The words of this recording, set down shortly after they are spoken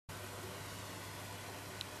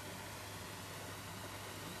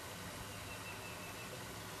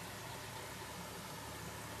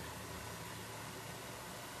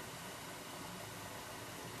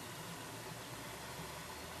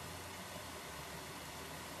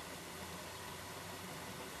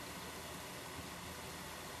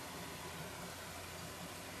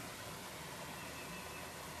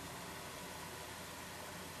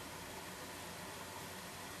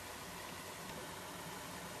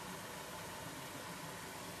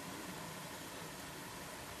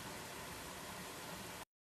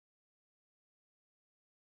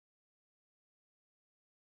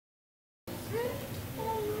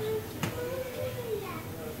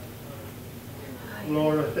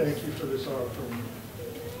Lord, I thank you for this offering.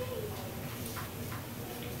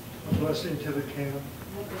 A blessing to the camp.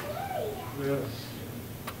 Yes.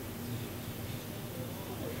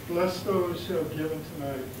 Bless those who have given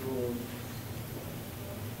tonight, Lord.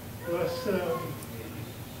 Bless them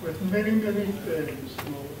with many, many things,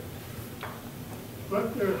 Lord.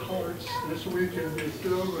 Let their hearts this weekend be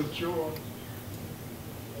filled with joy.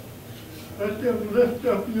 Let them lift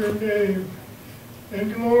up your name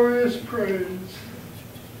in glorious praise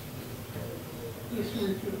this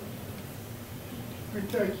weekend. We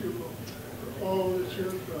thank you, Lord, for all that you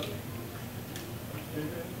have done.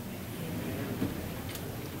 Amen.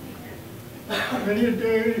 Many a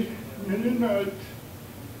day, many a night,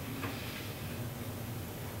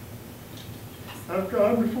 I've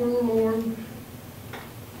gone before the Lord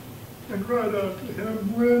and cried out to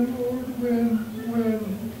him, when, Lord,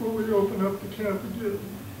 when will we open up the camp again?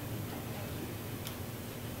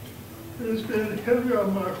 It has been heavy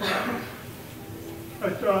on my heart. I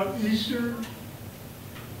thought Easter,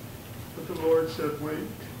 but the Lord said, wait.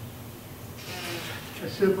 I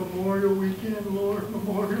said, Memorial Weekend, Lord,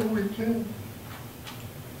 Memorial Weekend.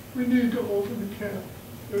 We need to open the camp.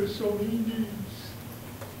 There's so many needs.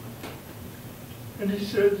 And he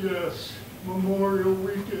said, yes, Memorial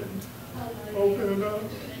Weekend. Open it up.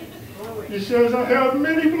 He says, I have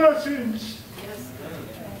many blessings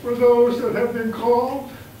for those that have been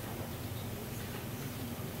called.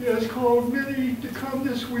 He has called many to come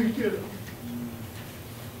this weekend.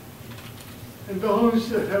 And those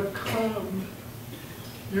that have come,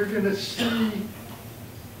 you're going to see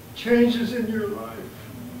changes in your life.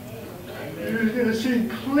 You're going to see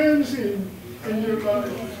cleansing in your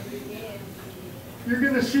life. You're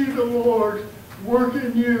going to see the Lord work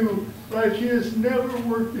in you like he has never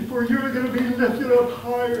worked before. You're going to be lifted up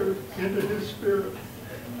higher into his Spirit.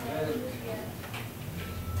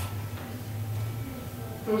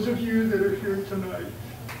 Those of you that are here tonight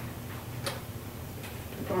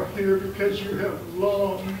are here because you have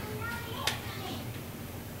longed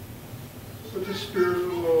for the Spirit of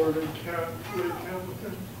the Lord in Lake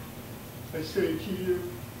Hamilton. I say to you,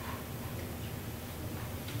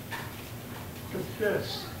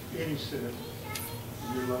 confess any sin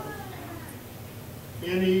in your life,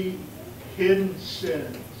 any hidden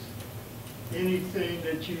sins, anything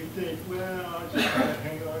that you think, well, I just can't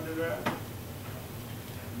hang on to that.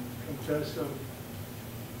 Confess them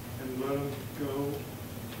and let them go.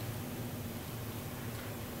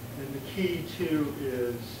 And the key too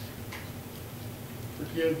is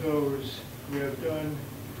forgive those who have done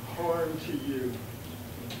harm to you.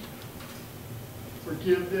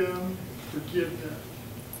 Forgive them, forgive them.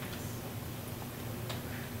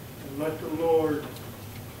 And let the Lord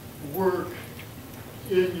work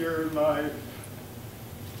in your life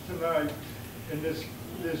tonight and this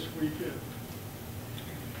weekend.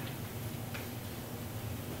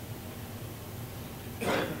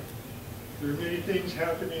 There are many things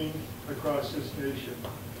happening across this nation.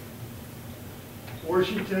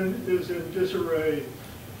 Washington is in disarray,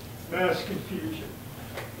 mass confusion.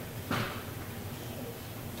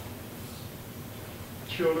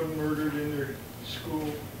 Children murdered in their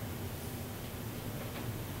school.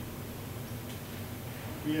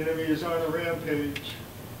 The enemy is on a rampage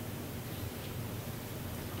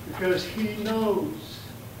because he knows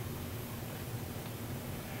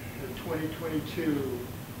that 2022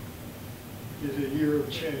 is a year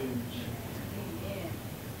of change.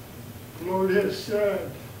 The Lord has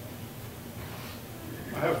said,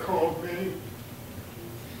 I have called many.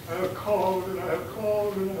 I have called and I have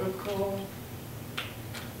called and I have called.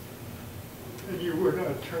 And you would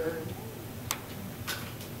not turn.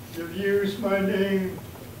 You've used my name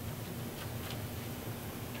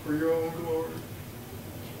for your own glory.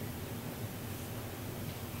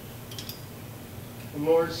 The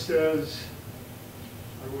Lord says,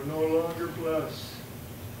 I will no longer bless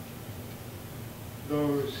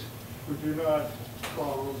those who do not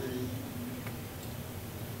follow me.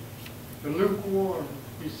 The lukewarm,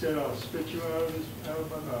 he said, I'll spit you out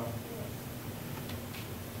of my mouth.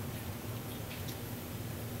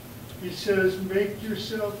 He says, make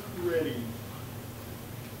yourself ready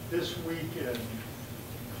this weekend.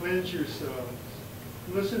 Cleanse yourselves.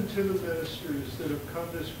 Listen to the ministers that have come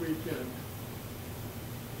this weekend.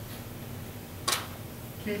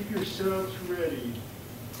 Keep yourselves ready.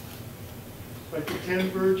 Like the 10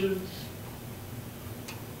 virgins,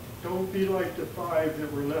 don't be like the 5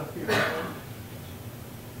 that were left behind,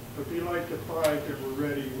 but be like the 5 that were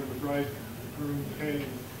ready when the bridegroom came.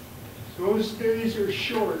 So those days are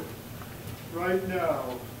short right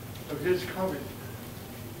now of his coming.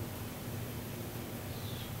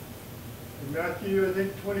 In Matthew, I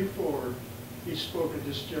think 24, he spoke of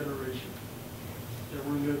this generation that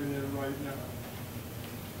we're living in right now.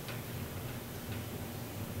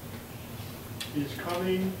 He's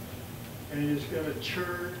coming, and he's going to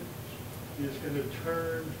turn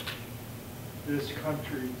this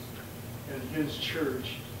country and his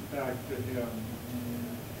church back to him.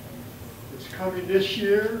 It's coming this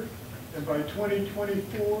year, and by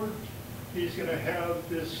 2024, he's going to have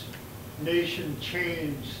this nation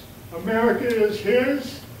changed. America is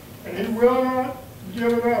his, and he will not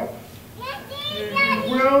give it up. He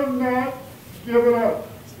will not give it up.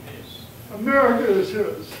 America is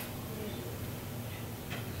his.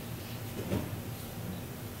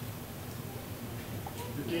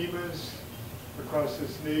 The demons across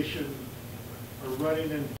this nation are running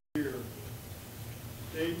in fear.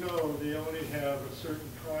 They know they only have a certain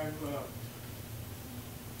time left.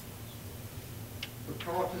 The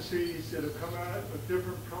prophecies that have come out of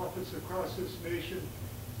different prophets across this nation,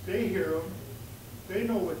 they hear them. They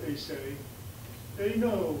know what they say. They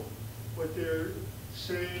know what they're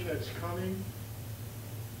saying that's coming.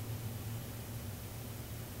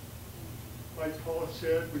 Like Paul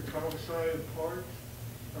said, we prophesy in part,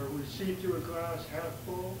 or we see through a glass half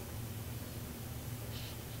full.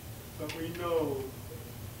 But we know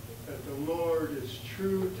that the Lord is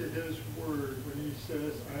true to his word when he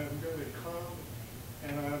says, I am going to come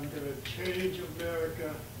and I'm going to change America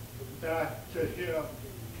back to him.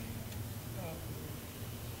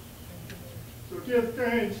 So give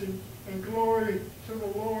thanks and glory to the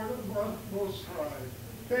Lord Most High.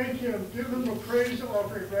 Thank him. Give him a praise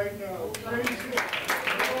offering right now. Praise him.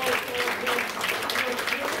 Praise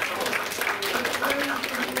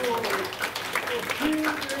the Lord. He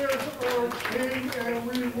is our King, and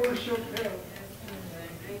we worship him.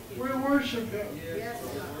 We worship him.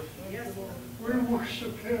 We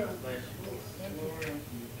worship him.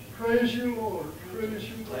 Praise you, Lord. Praise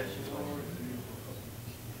you, Lord.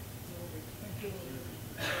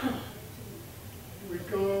 We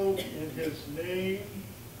go in his name.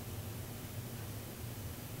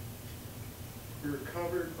 We're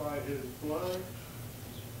covered by his blood.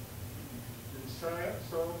 In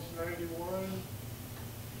Psalms 91,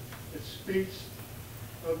 it speaks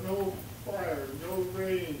of no fire, no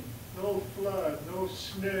rain, no flood, no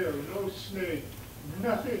snare, no snake,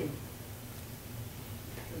 nothing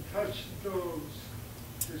can touch those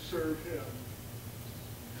who serve him.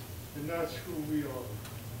 And that's who we are.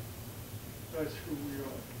 That's who we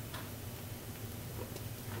are.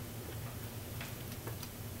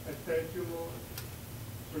 I thank you, Lord,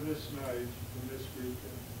 for this night and this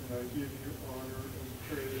weekend. And I give you honor and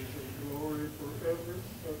praise and glory forever,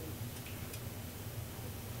 ever,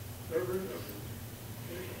 ever, ever.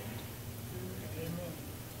 Amen. Amen.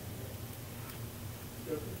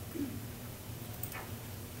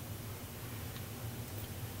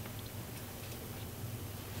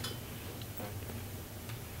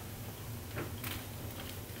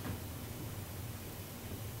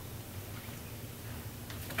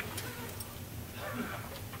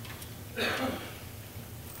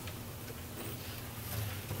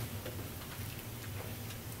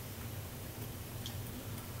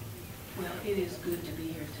 Well, it is good to be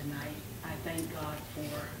here tonight. I thank God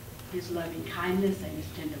for his loving kindness and his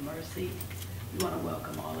tender mercy. We want to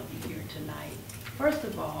welcome all of you here tonight. First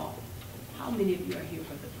of all, how many of you are here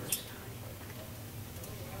for the first time?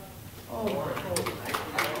 Oh,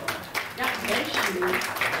 God bless you.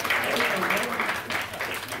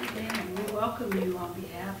 Amen. We welcome you on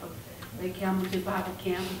behalf of Lake Hamilton Bible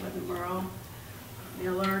Camp and Brother Merle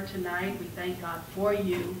Miller tonight. We thank God for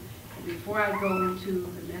you. And before I go into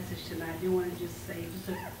the message tonight, I do want to just say just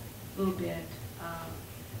a little bit, I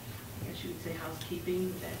guess you would say housekeeping,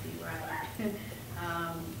 would that be right?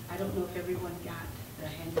 I don't know if everyone got the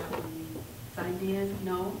handout when you signed in.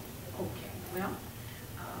 No? Okay. Well,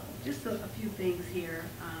 just a few things here.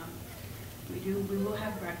 We will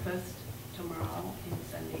have breakfast tomorrow and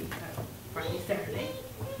Sunday, Friday, Saturday,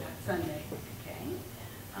 not Sunday, okay?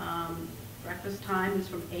 Breakfast time is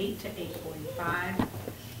from 8 to 8:45.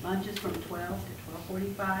 Lunch is from 12 to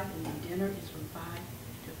 12:45, and then dinner is from 5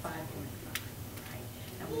 to 5:45. Right?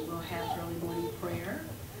 And we will have early morning prayer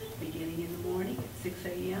beginning in the morning at 6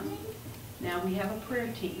 a.m. Now we have a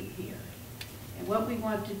prayer team here. And what we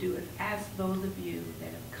want to do is ask those of you that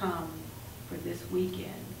have come for this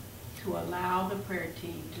weekend to allow the prayer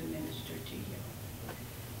team to minister to you.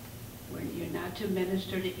 When you're not to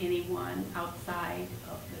minister to anyone outside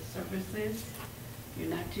of the services. You're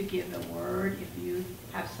not to give a word. If you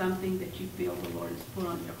have something that you feel the Lord has put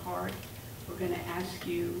on your heart, we're going to ask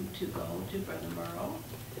you to go to Brother Merle.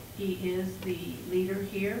 He is the leader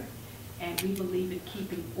here, and we believe in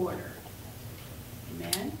keeping order.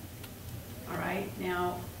 Amen? All right,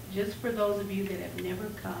 now, just for those of you that have never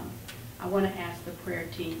come, I want to ask the prayer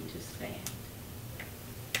team to stand.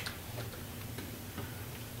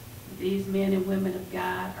 These men and women of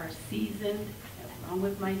God are seasoned, along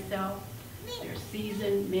with myself. They're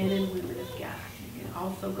seasoned men and women of God. You can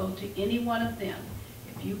also go to any one of them.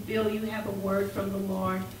 If you feel you have a word from the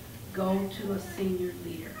Lord, go to a senior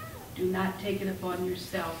leader. Do not take it upon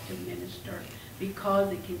yourself to minister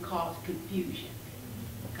because it can cause confusion.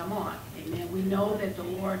 Come on, amen. We know that the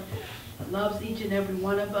Lord loves each and every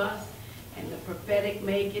one of us, and the prophetic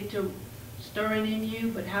may get to stirring in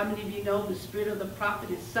you, but how many of you know the spirit of the prophet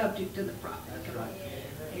is subject to the prophet? Come on.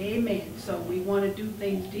 Amen. So we want to do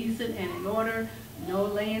things decent and in order. No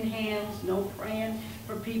laying hands, no praying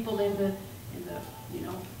for people in the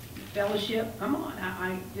fellowship. Come on.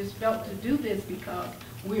 I just felt to do this because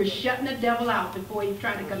we're shutting the devil out before he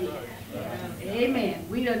tried to come in. Amen.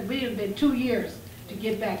 We have been 2 years to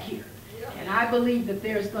get back here. And I believe that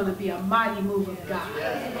there's going to be a mighty move of God.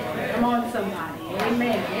 Come on, somebody.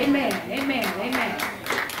 Amen. Amen. Amen. Amen.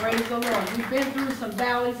 Praise the Lord. We've been through some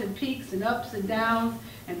valleys and peaks and ups and downs,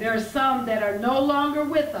 and there are some that are no longer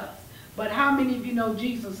with us. But how many of you know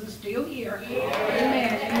Jesus is still here?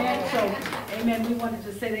 Amen. Amen. So, amen. We wanted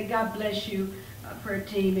to say that God bless you, prayer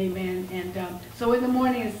team. Amen. And so in the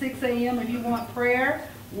morning at 6 a.m., if you want prayer,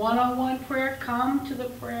 one-on-one prayer, come to the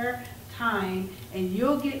prayer time and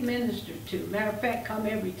you'll get ministered to. Matter of fact, come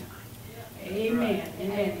every time. Amen.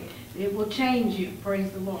 Amen. It will change you.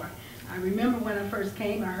 Praise the Lord. I remember when I first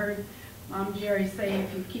came, I heard Mom Jerry say,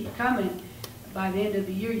 if you keep coming, by the end of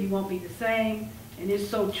the year, you won't be the same. And it's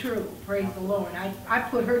so true. Praise the Lord. I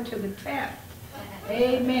put her to the test.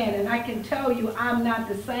 Amen. And I can tell you I'm not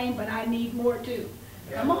the same, but I need more too.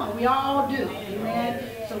 Come on. We all do. Amen.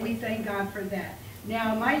 So we thank God for that.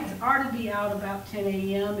 Now, lights are to be out about 10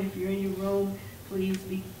 a.m. If you're in your room, please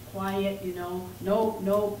be quiet, you know.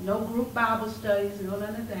 No group Bible studies, no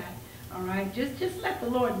none of that. All right? Just let the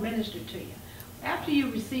Lord minister to you. After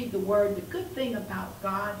you receive the word, the good thing about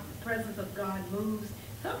God, the presence of God moves.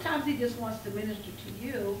 Sometimes he just wants to minister to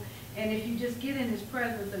you. And if you just get in his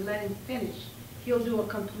presence and let him finish, he'll do a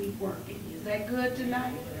complete work in you. Is that good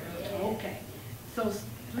tonight? Okay. So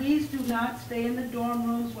please do not stay in the dorm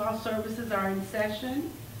rooms while services are in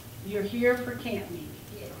session. You're here for camp meeting,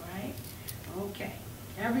 all right? Okay.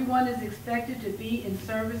 Everyone is expected to be in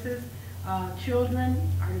services. Children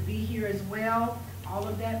are to be here as well. All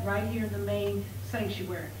of that right here in the main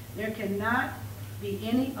sanctuary. There cannot be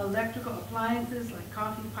any electrical appliances like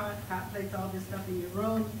coffee pots, hot plates, all this stuff in your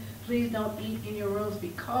rooms. Please don't eat in your rooms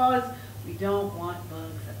because we don't want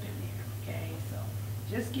bugs up in there, okay? So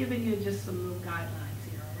just giving you just some little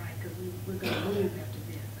guidelines here, all right? Because we're going to move after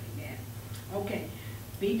this, amen. Okay,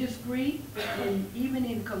 be discreet, and even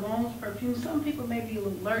in colognes, perfumes. Some people may be a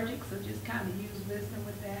little allergic, so just kind of use wisdom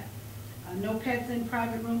with that. No pets in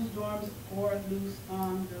private rooms, dorms, or loose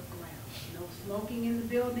on the ground. No smoking in the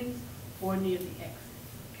buildings or near the exits,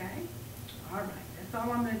 okay? All right, that's all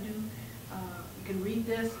I'm going to do. You can read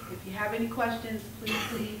this. If you have any questions, please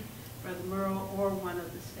see Brother Merle or one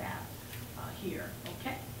of the staff here,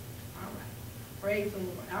 okay? All right, praise the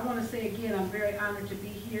Lord. I want to say again, I'm very honored to be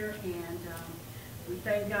here, and we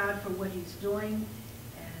thank God for what he's doing.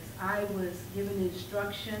 As I was given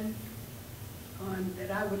instruction that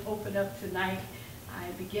I would open up tonight, I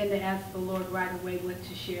began to ask the Lord right away what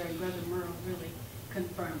to share, and Brother Merle really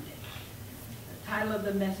confirmed it. The title of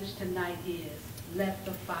the message tonight is, Let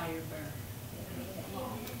the Fire Burn.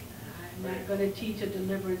 I'm not going to teach a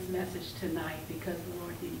deliverance message tonight because the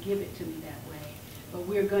Lord didn't give it to me that way, but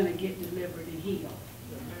we're going to get delivered and healed.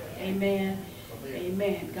 Amen.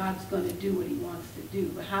 Amen. God's going to do what he wants to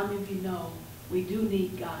do, but how many of you know we do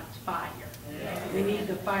need God's fire? We need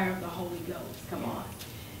the fire of the Holy Ghost. Come on.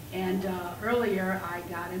 And earlier I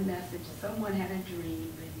got a message. Someone had a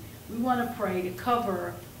dream. And we want to pray to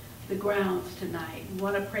cover the grounds tonight. We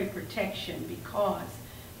want to pray protection because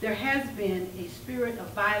there has been a spirit of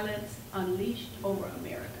violence unleashed over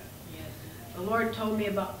America. The Lord told me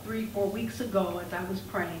about 3-4 weeks ago as I was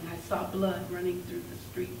praying, I saw blood running through the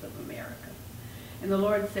streets of America. And the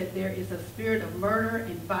Lord said there is a spirit of murder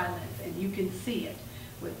and violence, and you can see it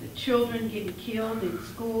with the children getting killed in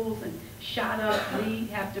schools and shot up. We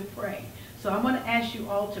have to pray. So I want to ask you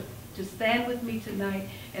all to stand with me tonight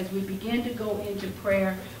as we begin to go into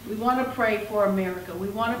prayer. We want to pray for America. We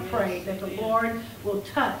want to pray that the Lord will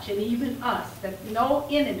touch, and even us, that no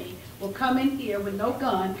enemy will come in here with no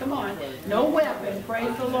gun, come on, no weapon,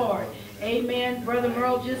 praise the Lord. Amen. Brother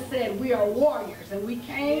Merle just said we are warriors, and we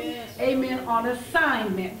came, amen, on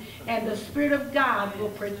assignment, and the Spirit of God will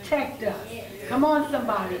protect us. Come on,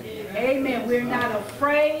 somebody. Amen. We're not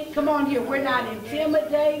afraid. Come on here. We're not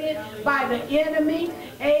intimidated by the enemy.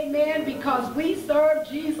 Amen. Because we serve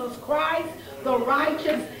Jesus Christ, the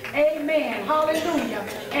righteous. Amen. Hallelujah.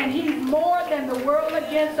 And he's more than the world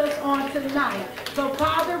against us on tonight. So,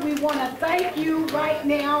 Father, we want to thank you right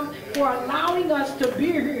now for allowing us to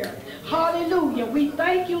be here. Hallelujah. We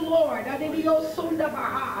thank you, Lord,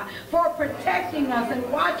 for protecting us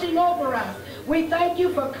and watching over us. We thank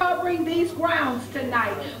you for covering these grounds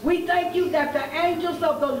tonight. We thank you that the angels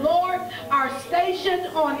of the Lord are stationed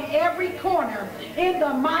on every corner in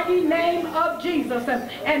the mighty name of Jesus.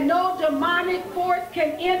 And no demonic force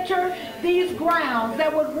can enter these grounds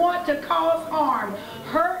that would want to cause harm,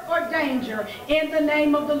 hurt, or danger in the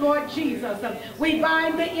name of the Lord Jesus. We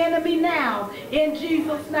bind the enemy now in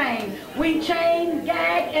Jesus' name. We chain,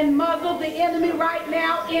 gag, and muzzle the enemy right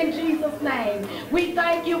now in Jesus' name. We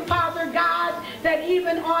thank you, Father God, that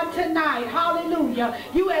even on tonight, hallelujah,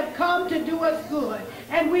 you have come to do us good.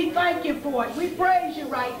 And we thank you for it. We praise you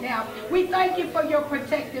right now. We thank you for your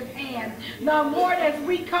protective hand. Now, Lord, as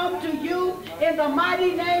we come to you in the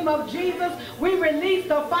mighty name of Jesus, we release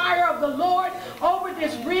the fire of the Lord over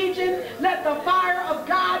this region. Let the fire of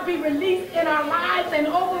God be released in our lives and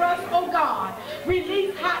over us, oh God.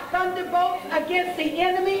 Release hot thunderbolts against the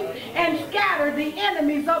enemy and scatter the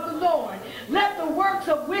enemies of the Lord. Let the works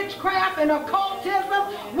of witchcraft and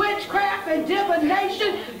occultism, witchcraft and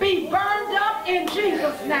divination be burned up in Jesus'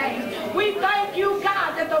 name. We thank you,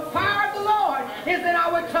 God, that the fire of the Lord is in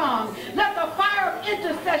our tongue. Let the fire of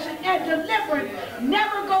intercession and deliverance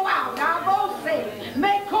never go out.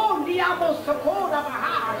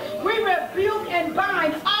 We rebuke and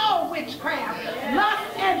bind all witchcraft,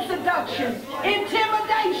 lust and seduction,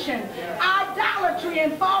 intimidation, idolatry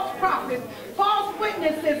and false prophets, false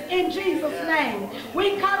witnesses in Jesus' name.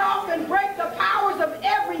 We cut off and break the powers of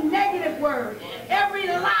every negative word, every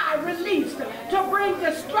lie released to bring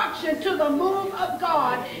destruction to the move of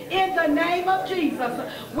God in the name of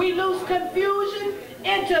Jesus. We lose confusion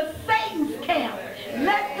into Satan's camp.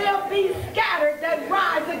 Let them be scattered that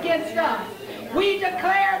rise against us. We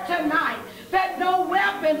declare tonight that no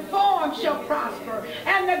weapon formed shall prosper,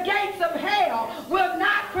 and the gates of hell will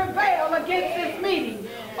not prevail against this meeting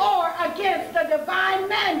or against the divine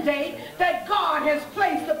mandate that God has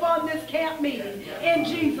placed upon this camp meeting. In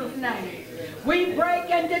Jesus' name, we break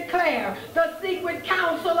and declare the secret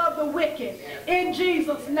counsel of the wicked. In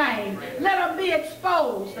Jesus' name, let them be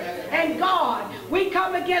exposed. And God, we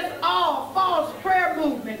come against all false prayer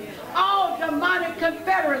movements. All demonic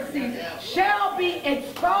confederacies shall be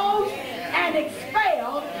exposed and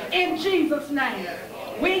expelled in Jesus' name.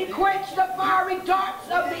 We quench the fiery darts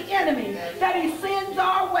of the enemy that he sends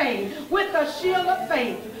our way with the shield of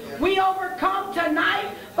faith. We overcome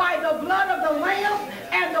tonight by the blood of the Lamb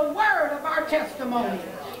and the word of our testimony.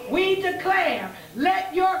 We declare,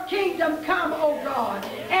 let your kingdom come, O God,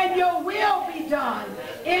 and your will be done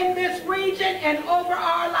in this region and over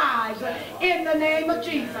our lives in the name of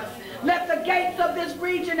Jesus. Let the gates of this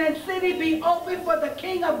region and city be open for the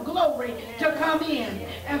King of Glory to come in.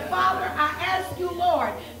 And Father, I ask you,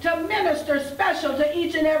 Lord, to minister special to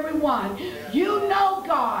each and every one. You know,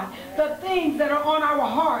 God, the things that are on our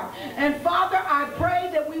heart. And Father, I pray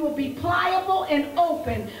that we will be pliable and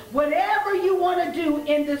open. Whatever you want to do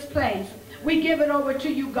in this place, we give it over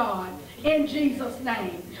to you, God, in Jesus'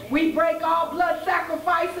 name. We break all blood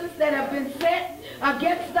sacrifices that have been set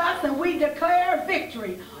against us, and we declare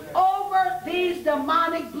victory over these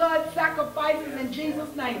demonic blood sacrifices in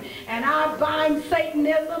Jesus' name. And I bind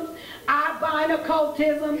Satanism, I bind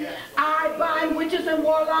occultism, I bind witches and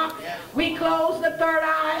warlocks. We close the third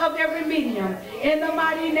eye of every medium in the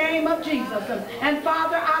mighty name of Jesus. And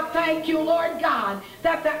Father, I thank you, Lord God,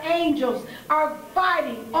 that the angels are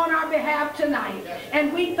fighting on our behalf tonight.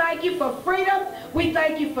 And we thank you for freedom. We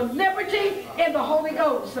thank you for liberty in the Holy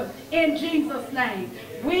Ghost. In Jesus' name.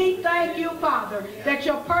 We thank you, Father, that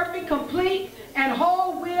your perfect, complete, and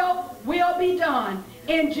whole will be done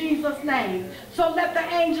in Jesus' name. So let the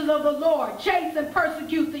angels of the Lord chase and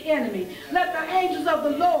persecute the enemy. Let the angels of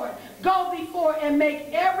the Lord go before and make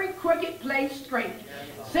every crooked place straight.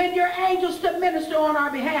 Send your angels to minister on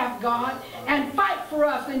our behalf, God, and fight for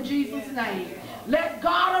us in Jesus' name. Let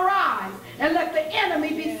God arise and let the enemy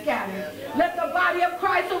be scattered. Let the body of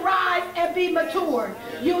Christ arise and be matured,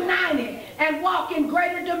 united, and walk in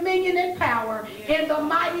greater dominion and power. In the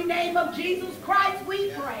mighty name of Jesus Christ we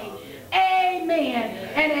pray. Amen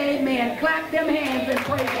and amen. Clap them hands and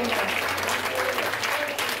praise the Lord.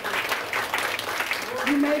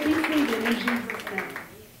 You may be seated in Jesus' name.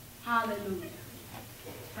 Hallelujah.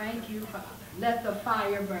 Thank you, Father. Let the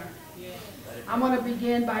fire burn. I'm going to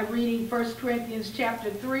begin by reading 1 Corinthians chapter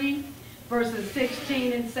 3, verses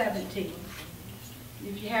 16 and 17.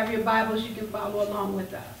 If you have your Bibles, you can follow along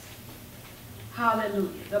with us.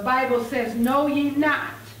 Hallelujah. The Bible says, know ye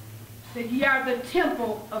not that ye are the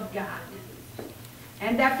temple of God,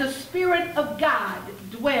 and that the Spirit of God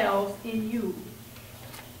dwells in you.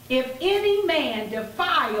 If any man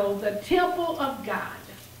defile the temple of God,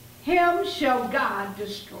 him shall God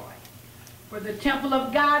destroy. For the temple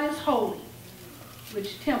of God is holy,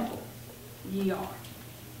 which temple ye are.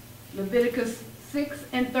 Leviticus 6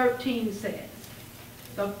 and 13 says,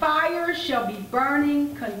 the fire shall be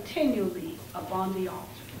burning continually upon the altar.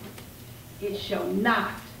 It shall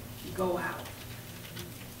not go out.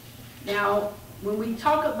 Now, when we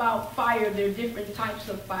talk about fire, there are different types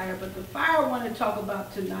of fire, but the fire I want to talk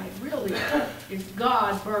about tonight really is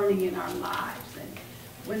God burning in our lives. And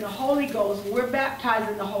when the Holy Ghost, we're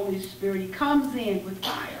baptized in the Holy Spirit, he comes in with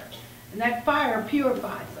fire. And that fire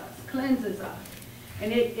purifies us, cleanses us,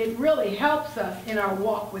 and it really helps us in our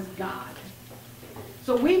walk with God.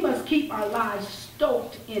 So we must keep our lives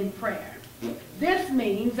stoked in prayer. This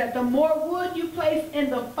means that the more wood you place in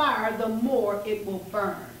the fire, the more it will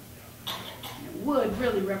burn. And wood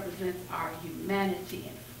really represents our humanity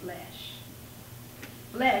and flesh.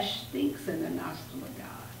 Flesh stinks in the nostril of God.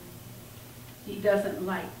 He doesn't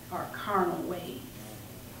like our carnal ways.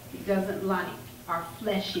 He doesn't like our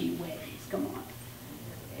fleshy ways. Come on.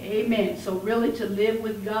 Amen. So really to live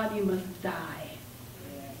with God, you must die.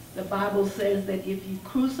 The Bible says that if you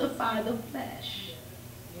crucify the flesh,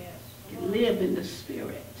 you live in the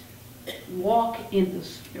Spirit, walk in the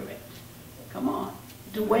Spirit. Come on.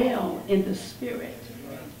 Dwell in the Spirit.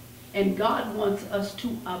 And God wants us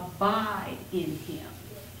to abide in him.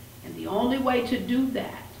 And the only way to do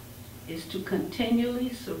that is to continually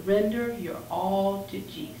surrender your all to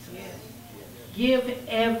Jesus. Give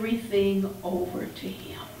everything over to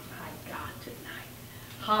him. My God, tonight.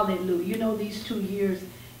 Hallelujah. You know, these 2 years,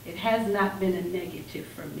 it has not been a negative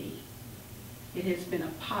for me. It has been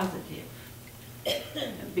a positive.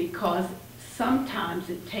 Because sometimes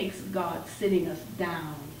it takes God sitting us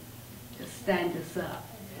down to stand us up.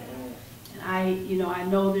 And I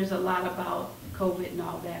know there's a lot about COVID and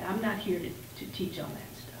all that. I'm not here to teach on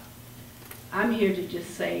that stuff. I'm here to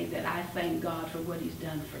just say that I thank God for what he's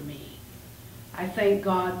done for me. I thank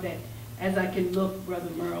God that as I can look, Brother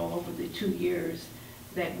Merle, over the 2 years,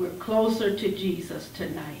 that we're closer to Jesus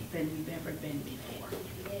tonight than we've ever been before.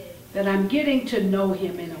 That I'm getting to know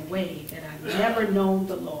him in a way that I've never known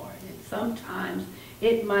the Lord. And sometimes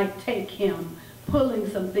it might take him pulling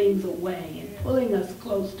some things away and pulling us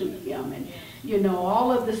close to him. And, you know,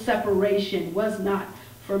 all of the separation was not,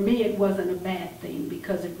 for me, it wasn't a bad thing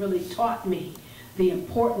because it really taught me the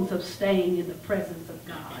importance of staying in the presence of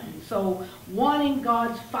God. And so wanting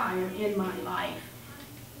God's fire in my life,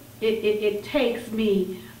 it takes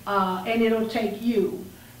me, and it'll take you,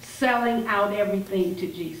 selling out everything to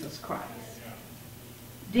Jesus Christ.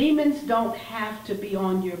 Demons don't have to be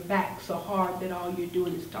on your back so hard that all you're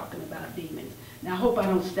doing is talking about demons. Now, I hope I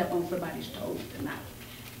don't step on somebody's toes tonight.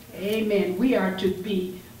 Amen. We are to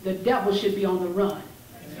be, the devil should be on the run.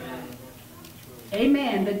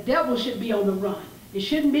 Amen. The devil should be on the run. It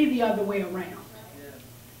shouldn't be the other way around.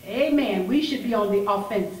 Amen. We should be on the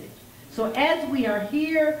offensive. So as we are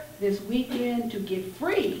here this weekend to get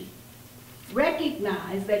free,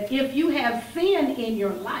 recognize that if you have sin in your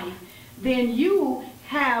life, then you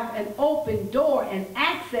have an open door and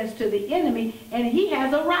access to the enemy, and he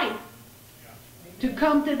has a right to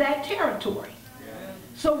come to that territory.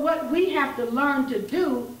 So what we have to learn to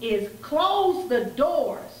do is close the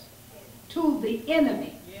doors to the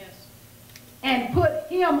enemy and put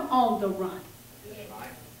him on the run.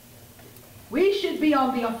 We should be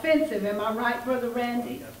on the offensive. Am I right, Brother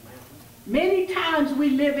Randy? Many times we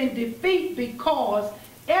live in defeat because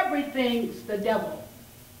everything's the devil.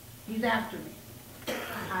 He's after me.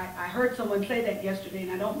 I heard someone say that yesterday,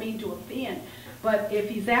 and I don't mean to offend, but if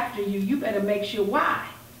he's after you, you better make sure why.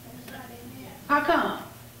 How come?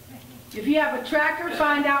 If you have a tracker,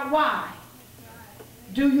 find out why.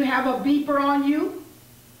 Do you have a beeper on you?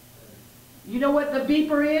 You know what the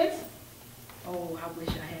beeper is? Oh, I wish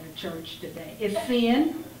I had a church today. It's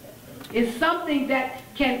sin. It's something that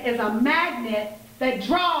is a magnet that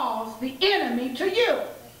draws the enemy to you.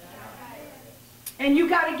 And you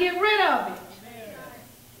got to get rid of it.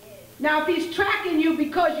 Now, if he's tracking you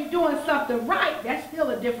because you're doing something right, that's still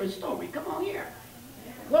a different story. Come on here.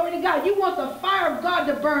 Glory to God. You want the fire of God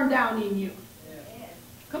to burn down in you.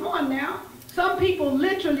 Come on now. Some people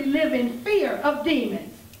literally live in fear of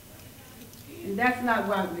demons. And that's not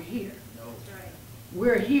why we're here.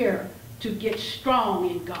 We're here to get strong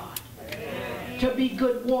in God. To be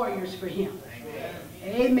good warriors for Him.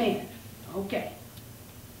 Amen. Okay.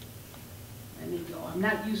 Let me go. I'm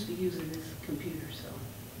not used to using this computer,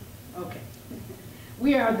 so. Okay.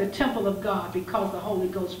 We are the temple of God because the Holy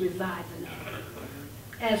Ghost resides in us.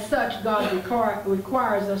 As such, God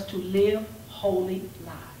requires us to live holy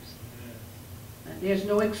lives. And there's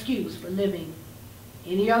no excuse for living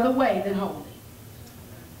any other way than holy.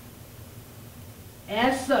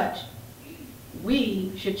 As such,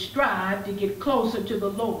 we should strive to get closer to the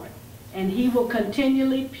Lord, and He will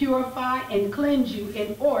continually purify and cleanse you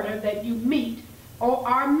in order that you meet or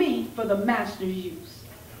are meet for the Master's use.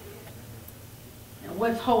 Now,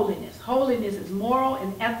 what's holiness? Holiness is moral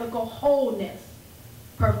and ethical wholeness.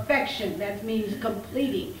 Perfection, that means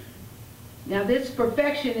completing. Now, this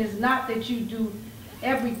perfection is not that you do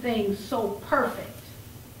everything so perfect.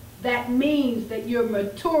 That means that you're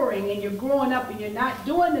maturing and you're growing up and you're not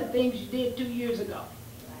doing the things you did 2 years ago.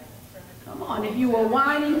 Come on, if you were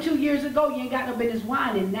whining 2 years ago, you ain't got no business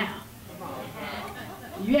whining now.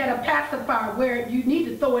 You had a pacifier where you need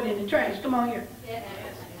to throw it in the trash. Come on here.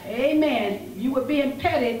 Amen. You were being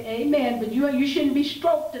petted, amen, but you shouldn't be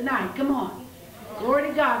stroked tonight. Come on. Glory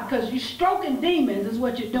to God, because you're stroking demons is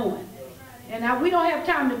what you're doing. And now we don't have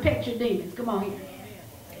time to pet your demons. Come on here.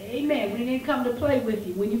 Amen. We didn't come to play with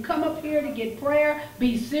you. When you come up here to get prayer,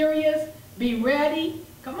 be serious, be ready.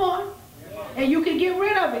 Come on. And you can get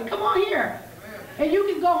rid of it. Come on here. And you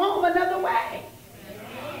can go home another way.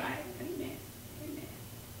 Amen. Amen.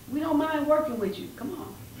 We don't mind working with you. Come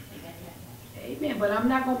on. Amen. But I'm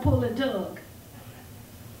not going to pull a tug.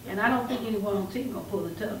 And I don't think anyone on the team is going to pull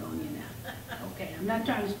a tug on you now. Okay. I'm not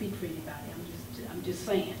trying to speak for anybody. I'm just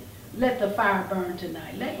saying. Let the fire burn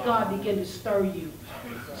tonight. Let God begin to stir you.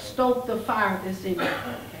 Stoke the fire that's in you.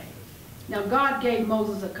 Okay. Now, God gave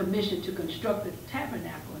Moses a commission to construct the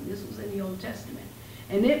tabernacle, and this was in the Old Testament.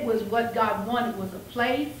 And it was what God wanted, was a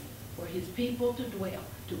place for His people to dwell,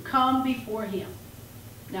 to come before Him.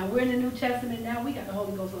 Now, we're in the New Testament now. We got the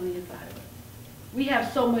Holy Ghost on the inside of us. We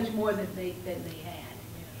have so much more than they had.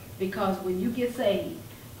 Because when you get saved,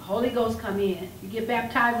 the Holy Ghost come in. You get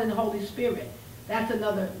baptized in the Holy Spirit. That's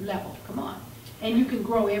another level. Come on. And you can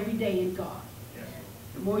grow every day in God.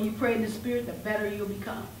 The more you pray in the Spirit, the better you'll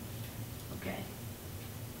become. Okay?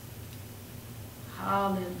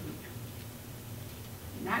 Hallelujah.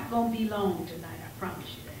 Not going to be long tonight, I promise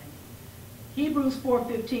you that. Hebrews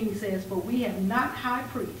 4:15 says, "For we have not high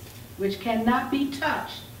priest, which cannot be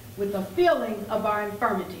touched with the feelings of our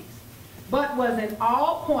infirmities, but was in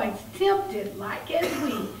all points tempted like as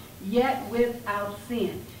we, yet without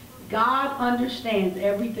sin." God understands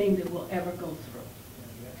everything that we'll ever go through.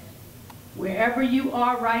 Wherever you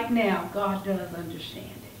are right now, God does understand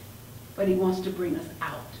it. But He wants to bring us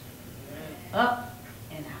out. Up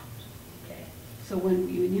and out. Okay? So when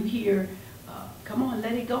you hear, come on,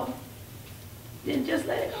 let it go, then just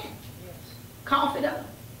let it go. Cough it up.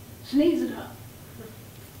 Sneeze it up.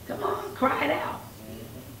 Come on, cry it out.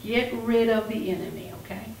 Get rid of the enemy,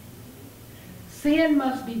 okay? Sin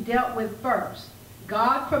must be dealt with first.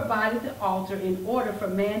 God provided the altar in order for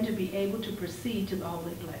man to be able to proceed to the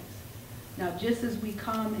holy place. Now, just as we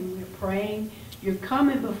come and we're praying, you're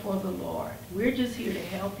coming before the Lord. We're just here to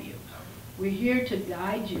help you. We're here to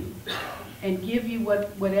guide you and give you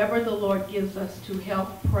whatever the Lord gives us to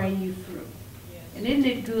help pray you through. And isn't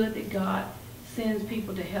it good that God sends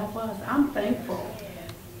people to help us? I'm thankful.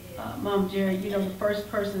 Mom Jerry, you know, the first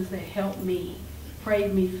persons that helped me,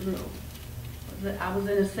 prayed me through. I was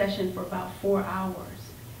in a session for about 4 hours,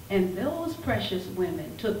 and those precious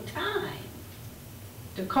women took time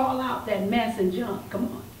to call out that mess and junk. Come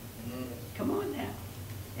on. Come on now.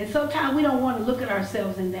 And sometimes we don't want to look at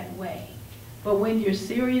ourselves in that way. But when you're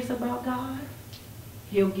serious about God,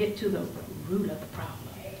 He'll get to the root of the problem.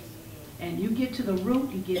 And you get to the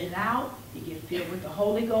root, you get it out, you get filled with the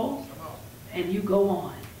Holy Ghost, and you go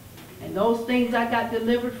on. And those things I got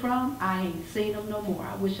delivered from, I ain't seen them no more.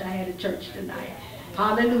 I wish I had a church tonight.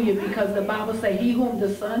 Hallelujah, because the Bible says, "He whom the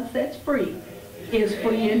Son sets free is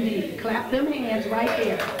free indeed." Clap them hands right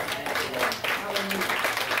there. Hallelujah.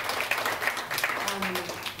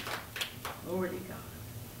 Hallelujah. Glory to God.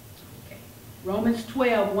 Okay. Romans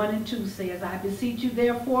 12:1-2 says, "I beseech you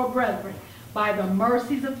therefore, brethren, by the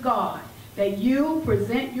mercies of God, that you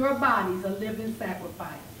present your bodies a living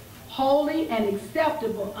sacrifice, holy and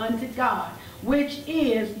acceptable unto God, which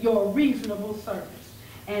is your reasonable service.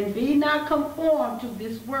 And be not conformed to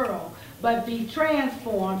this world, but be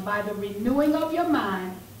transformed by the renewing of your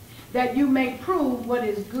mind, that you may prove what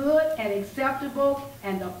is good and acceptable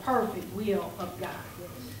and the perfect will of God.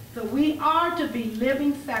 So we are to be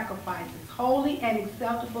living sacrifices, holy and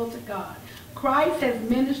acceptable to God. Christ has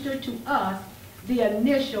ministered to us the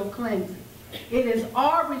initial cleansing. It is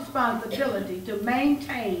our responsibility to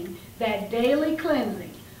maintain that daily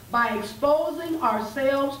cleansing by exposing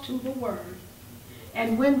ourselves to the Word.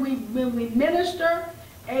 And when we minister,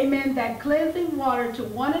 amen, that cleansing water to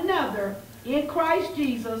one another in Christ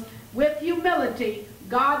Jesus with humility,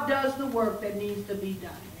 God does the work that needs to be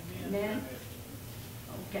done. Amen?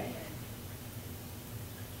 Okay.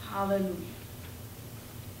 Hallelujah.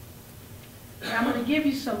 Now I'm going to give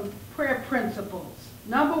you some prayer principles.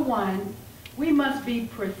 Number one, we must be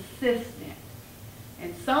persistent.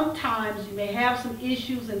 And sometimes you may have some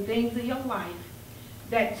issues and things in your life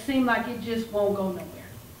that seem like it just won't go nowhere.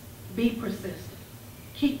 Be persistent.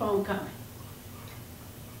 Keep on coming.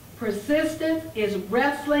 Persistence is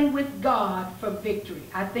wrestling with God for victory.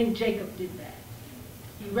 I think Jacob did that.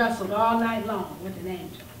 He wrestled all night long with an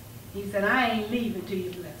angel. He said, I ain't leaving till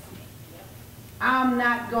you bless me. I'm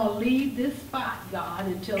not going to leave this spot, God,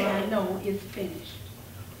 until I know it's finished.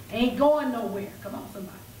 Ain't going nowhere. Come on,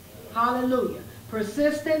 somebody. Hallelujah.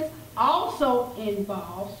 Persistence also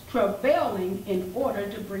involves travailing in order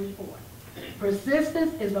to bring forth.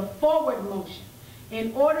 Persistence is a forward motion.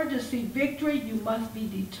 In order to see victory, you must be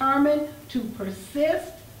determined to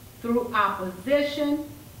persist through opposition,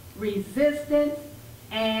 resistance,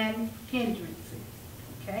 and hindrances.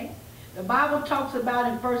 Okay? The Bible talks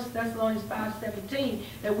about in 1 Thessalonians 5:17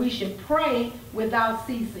 that we should pray without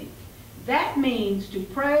ceasing. That means to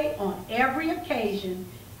pray on every occasion,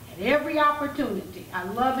 at every opportunity. I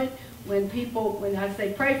love it when I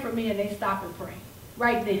say pray for me and they stop and pray.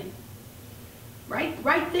 Right then.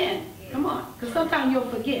 Right then. Come on. Because sometimes you'll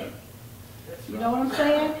forget. You know what I'm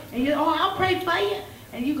saying? And you, oh, I'll pray for you.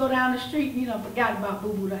 And you go down the street and you done forgot about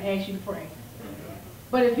boo-boo to ask you to pray.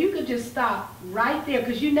 But if you could just stop right there,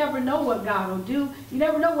 because you never know what God will do. You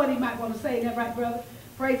never know what he might want to say. Isn't that right, brother?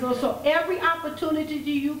 Praise the Lord. So every opportunity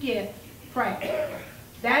you get, pray.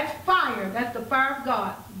 That's fire. That's the fire of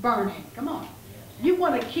God burning. Come on. You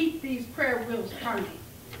want to keep these prayer wheels turning.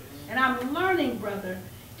 And I'm learning, brother,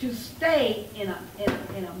 to stay in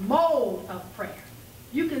a mode of prayer.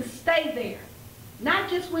 You can stay there. Not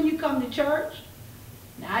just when you come to church.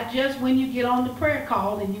 Not just when you get on the prayer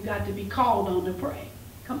call and you got to be called on to pray.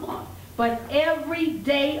 Come on. But every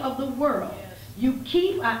day of the world, you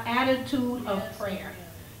keep an attitude of prayer.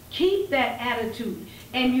 Keep that attitude.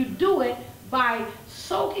 And you do it by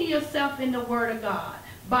soaking yourself in the Word of God.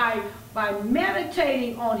 By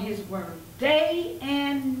meditating on His Word day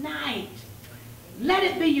and night. Let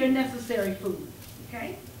it be your necessary food.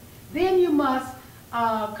 Okay? Then you must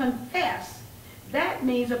confess. That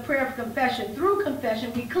means a prayer of confession. Through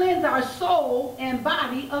confession, we cleanse our soul and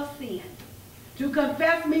body of sin. To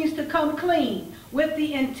confess means to come clean with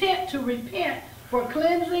the intent to repent for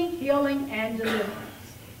cleansing, healing, and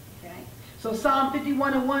deliverance. Okay? So Psalm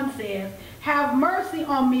 51:1 says, have mercy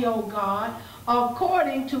on me, O God,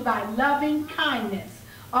 according to thy loving kindness,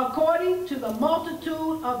 according to the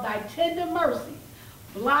multitude of thy tender mercies.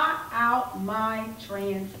 Blot out my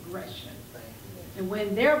transgression. And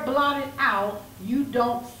when they're blotted out, you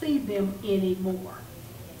don't see them anymore.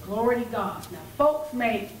 Glory to God. Now, folks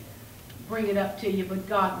may bring it up to you, but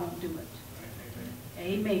God won't do it.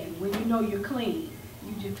 Amen. When you know you're clean,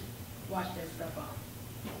 you just wash that stuff off.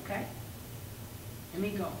 Okay? Let me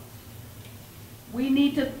go. We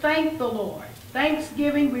need to thank the Lord.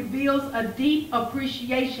 Thanksgiving reveals a deep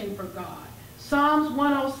appreciation for God. Psalms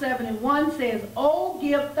 107:1 says, oh,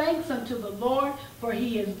 give thanks unto the Lord, for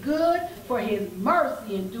he is good, for his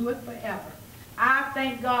mercy endureth forever. I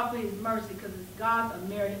thank God for his mercy because it's God's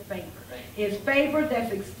unmerited favor. His favor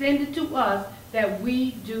that's extended to us that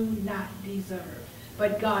we do not deserve.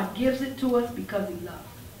 But God gives it to us because he loves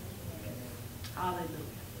us. Hallelujah.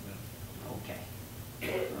 Okay. I'm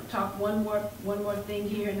going to talk one more thing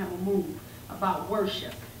here and I'm going to move about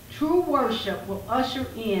worship. True worship will usher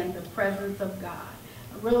in the presence of God.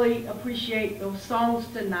 I really appreciate those songs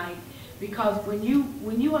tonight because when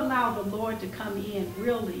you allow the Lord to come in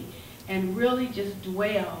really and really just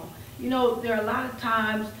dwell, you know, there are a lot of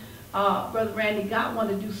times, Brother Randy, God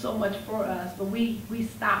wanted to do so much for us, but we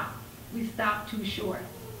stop. We stop too short.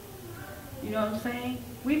 You know what I'm saying?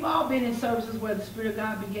 We've all been in services where the Spirit of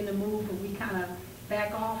God began to move and we kind of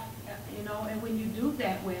back off, you know, and when you do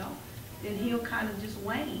that well, then he'll kind of just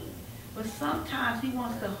wane. But sometimes he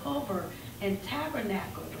wants to hover and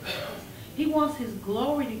tabernacle with us. He wants his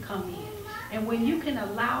glory to come in. And when you can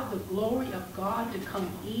allow the glory of God to come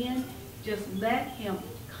in, just let him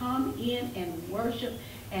come in and worship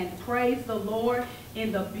and praise the Lord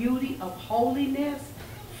in the beauty of holiness.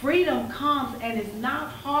 Freedom comes, and it's not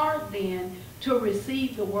hard then to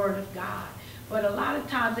receive the word of God. But a lot of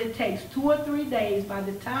times it takes 2 or 3 days. By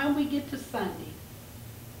the time we get to Sunday,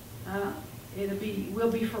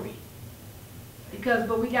 we'll be free.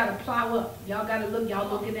 But we got to plow up. Y'all got to look. Y'all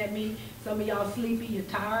looking at me. Some of y'all sleepy. You're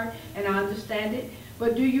tired, and I understand it.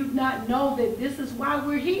 But do you not know that this is why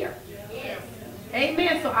we're here? Yes.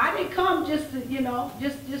 Amen. So I didn't come just to,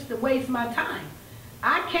 just to waste my time.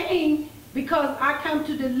 I came because I come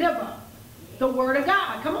to deliver the word of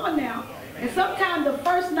God. Come on now. And sometimes the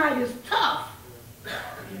first night is tough.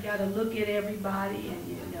 You got to look at everybody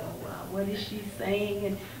and, what is she saying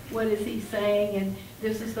and what is he saying, and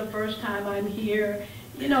this is the first time I'm here.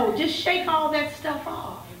 Just shake all that stuff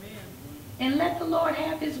off and let the Lord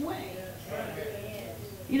have his way.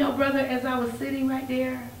 Brother, as I was sitting right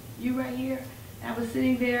there, you right here, I was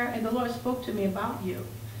sitting there and the Lord spoke to me about you.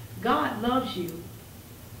 God loves you.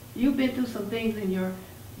 You've been through some things in your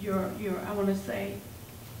I want to say,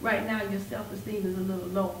 right now your self-esteem is a little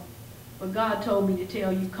low. But God told me to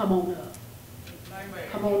tell you, come on up.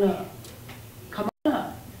 Come on up. Come on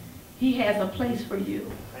up. He has a place for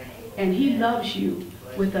you. And he loves you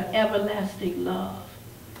with an everlasting love.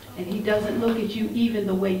 And he doesn't look at you even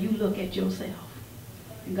the way you look at yourself.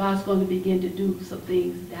 And God's going to begin to do some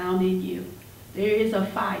things down in you. There is a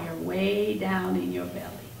fire way down in your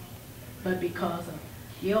belly. But because of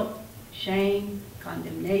guilt, shame,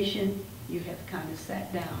 condemnation, you have kind of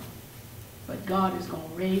sat down. But God is going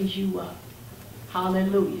to raise you up.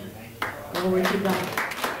 Hallelujah. Glory to God.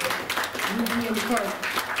 You be encouraged.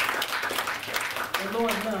 The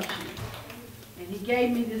Lord loves you. And he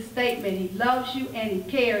gave me this statement. He loves you and he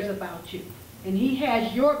cares about you. And he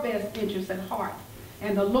has your best interest at heart.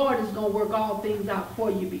 And the Lord is going to work all things out for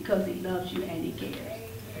you because he loves you and he cares.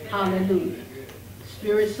 Hallelujah.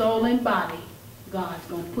 Spirit, soul, and body, God's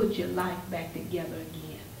going to put your life back together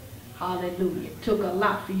again. Hallelujah. It took a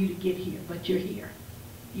lot for you to get here, but you're here.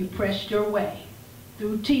 You pressed your way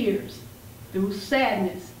through tears, through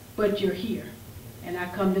sadness, but you're here. And I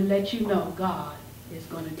come to let you know God is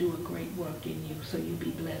going to do a great work in you, so you be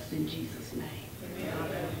blessed in Jesus' name.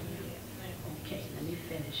 Amen. Okay, let me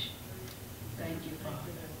finish. Thank you,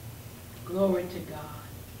 Father. Glory to God.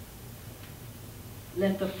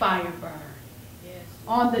 Let the fire burn. Yes.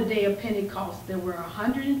 On the day of Pentecost, there were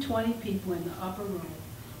 120 people in the upper room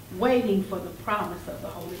waiting for the promise of the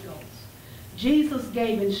Holy Ghost. Jesus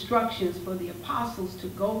gave instructions for the apostles to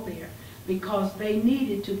go there because they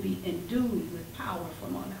needed to be endued with power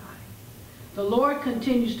from on high. The Lord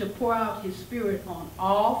continues to pour out his Spirit on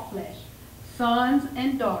all flesh. Sons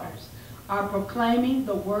and daughters are proclaiming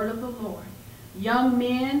the word of the Lord. Young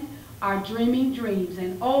men are dreaming dreams,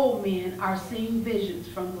 and old men are seeing visions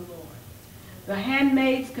from the Lord. The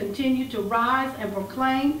handmaids continue to rise and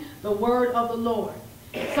proclaim the word of the Lord.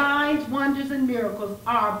 Signs, wonders, and miracles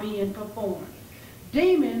are being performed.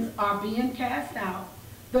 Demons are being cast out.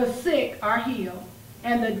 The sick are healed,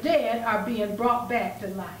 and the dead are being brought back to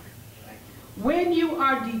life. When you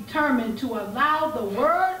are determined to allow the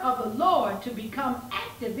word of the Lord to become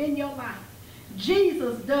active in your life,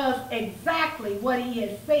 Jesus does exactly what he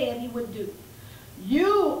has said he would do.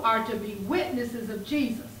 You are to be witnesses of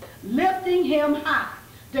Jesus, lifting him high,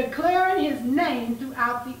 declaring his name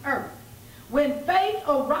throughout the earth. When faith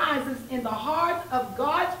arises in the hearts of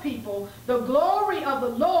God's people, the glory of the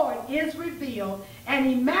Lord is revealed, and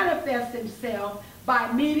he manifests himself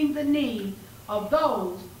by meeting the needs of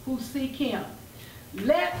those who seek him.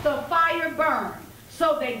 Let the fire burn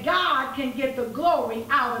so that God can get the glory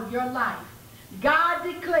out of your life. God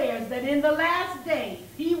declares that in the last days,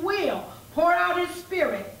 he will pour out his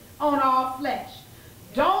Spirit on all flesh.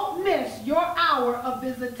 Don't miss your hour of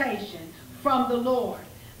visitation from the Lord.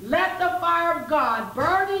 Let the fire of God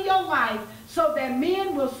burn in your life so that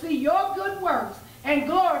men will see your good works and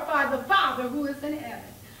glorify the Father who is in heaven.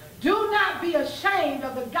 Do not be ashamed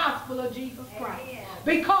of the gospel of Jesus Christ,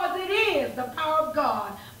 because it is the power of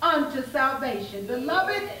God unto salvation.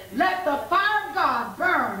 Beloved, let the fire of God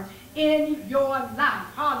burn in your life.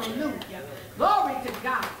 Hallelujah. Glory to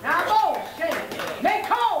God.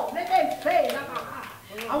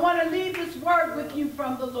 I want to leave this word with you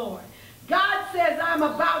from the Lord. God says, I'm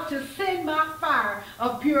about to send my fire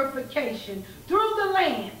of purification through the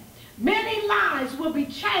land. Many lives will be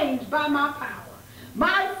changed by my power.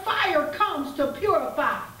 My fire comes to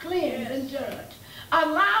purify, cleanse, and judge.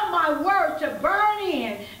 Allow my word to burn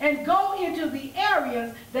in and go into the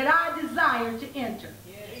areas that I desire to enter.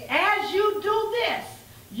 As you do this,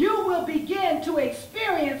 you will begin to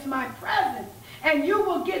experience my presence, and you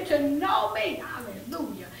will get to know me,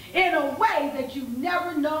 hallelujah, in a way that you've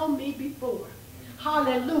never known me before.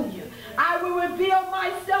 Hallelujah. I will reveal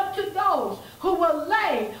myself to those who will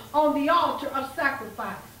lay on the altar of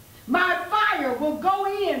sacrifice. My fire will go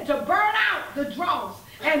in to burn out the dross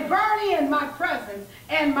and burn in my presence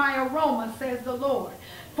and my aroma, says the Lord.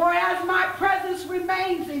 For as my presence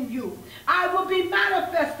remains in you, I will be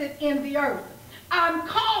manifested in the earth. I'm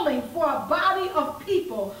calling for a body of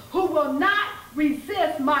people who will not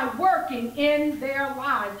resist my working in their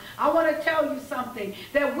lives. I want to tell you something,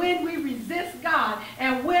 that when we resist God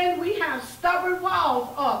and when we have stubborn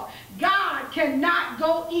walls up, God cannot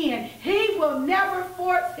go in. He will never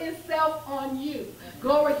force himself on you.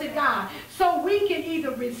 Glory to God. So we can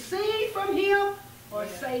either receive from him or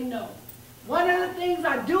say no. One of the things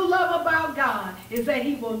I do love about God is that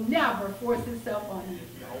he will never force himself on you.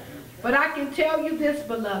 But I can tell you this,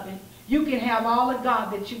 beloved, you can have all of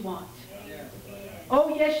God that you want.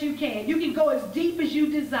 Oh, yes, you can. You can go as deep as you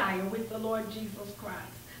desire with the Lord Jesus Christ.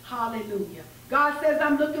 Hallelujah. God says,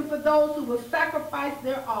 I'm looking for those who will sacrifice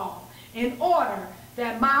their all in order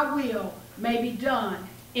that my will may be done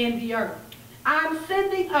in the earth. I'm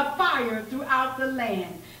sending a fire throughout the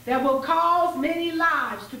land that will cause many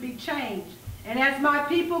lives to be changed. And as my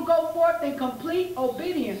people go forth in complete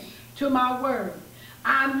obedience to my word,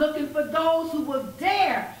 I'm looking for those who will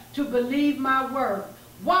dare to believe my word.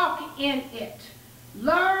 Walk in it.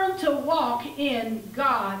 Learn to walk in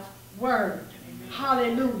God's word. Amen.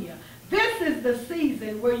 Hallelujah. This is the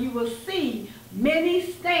season where you will see many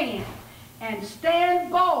stand and stand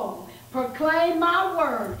bold. Proclaim my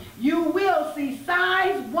word. You will see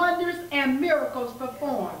signs, wonders, and miracles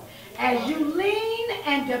performed. As you lean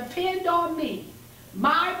and depend on me,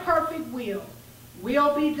 my perfect will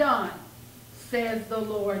be done, says the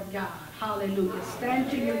Lord God. Hallelujah. Stand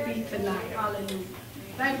to your feet tonight. Hallelujah.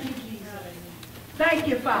 Thank you, Jesus. Thank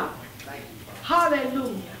you, Father.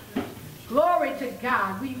 Hallelujah. Glory to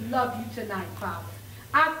God. We love you tonight, Father.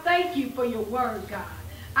 I thank you for your word, God.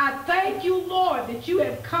 I thank you, Lord, that you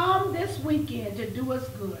have come this weekend to do us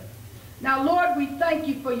good. Now, Lord, we thank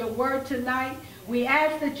you for your word tonight. We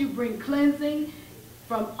ask that you bring cleansing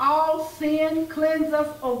from all sin. Cleanse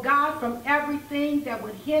us, oh God, from everything that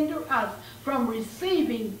would hinder us from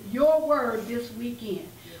receiving your word this weekend.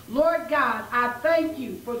 Lord God, I thank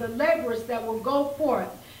you for the laborers that will go forth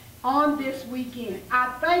on this weekend.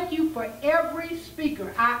 I thank you for every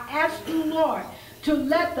speaker. I ask you, Lord, to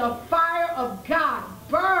let the fire of God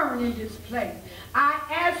burn in this place. I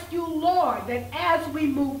ask you, Lord, that as we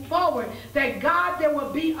move forward, that God, there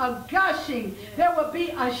will be a gushing, there will be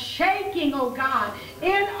a shaking, oh God,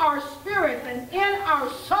 in our spirits and in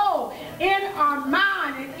our soul, in our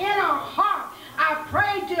mind and in our heart. I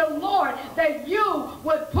pray, dear Lord, that you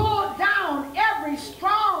would pull down every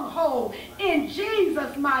stronghold in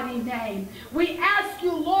Jesus' mighty name. We ask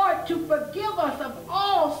you, Lord, to forgive us of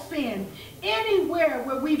all sin, anywhere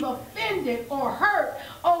where we've offended or hurt,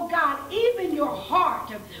 oh God, even your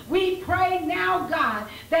heart. We pray now, God,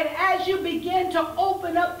 that as you begin to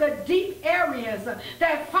open up the deep areas,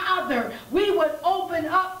 that, Father, we would open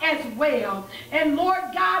up as well. And Lord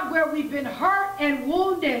God, where we've been hurt and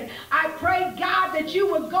wounded, I pray, God, that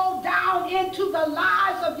you would go down into the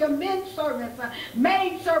lives of your men servants,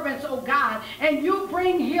 maid servants, oh God, and you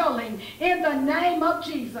bring healing in the name of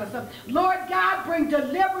Jesus. Lord God, bring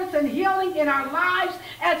deliverance and healing in our lives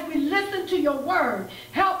as we listen to your word.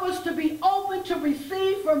 Help us to be open to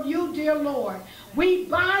receive from you, dear Lord. We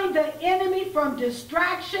bind the enemy from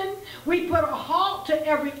distraction. We put a halt to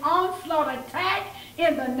every onslaught attack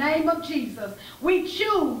in the name of Jesus. We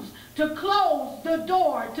choose to close the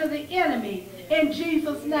door to the enemy in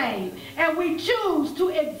Jesus' name. And we choose to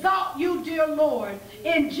exalt you, dear Lord,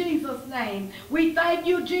 in Jesus' name. We thank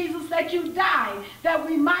you, Jesus, that you died that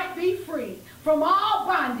we might be free from all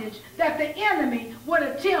bondage that the enemy would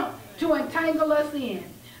attempt to entangle us in.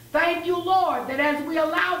 Thank you, Lord, that as we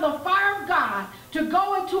allow the fire of God to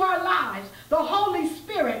go into our lives, the Holy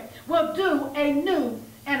Spirit will do a new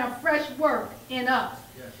and a fresh work in us.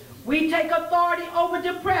 We take authority over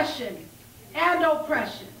depression and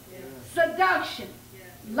oppression, seduction,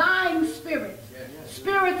 lying spirits,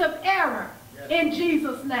 spirits of error, in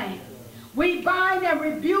Jesus' name. We bind and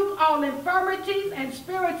rebuke all infirmities and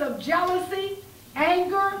spirits of jealousy,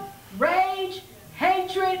 anger, rage,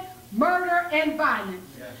 hatred, murder, and violence.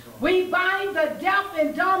 We bind the deaf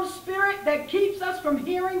and dumb spirit that keeps us from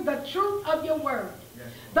hearing the truth of your word,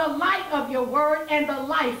 the light of your word, and the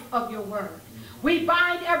life of your word. We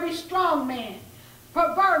bind every strong man,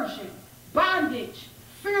 perversion, bondage,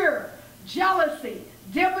 fear, jealousy,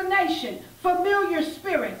 divination, familiar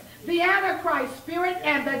spirits, the Antichrist spirit,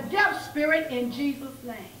 and the deaf spirit in Jesus'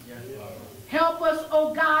 name. Help us,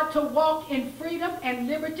 oh God, to walk in freedom and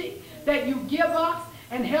liberty that you give us,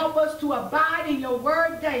 and help us to abide in your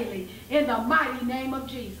word daily in the mighty name of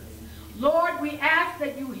Jesus. Lord, we ask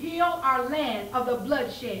that you heal our land of the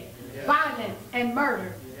bloodshed, violence, and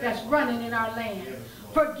murder that's running in our land.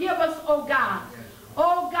 Forgive us, oh God,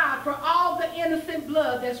 for all the innocent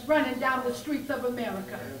blood that's running down the streets of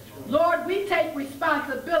America. Lord, we take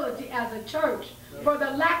responsibility as a church for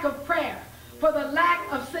the lack of prayer, for the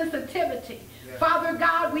lack of sensitivity. Father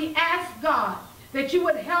God, we ask, God, that you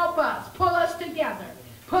would help us, pull us together,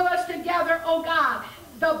 oh God,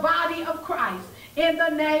 the body of Christ, in the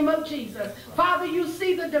name of Jesus. Father, you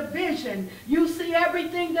see the division. You see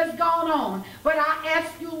everything that's gone on. But I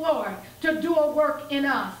ask you, Lord, to do a work in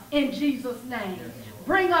us, in Jesus' name.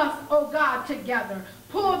 Bring us, oh God, together.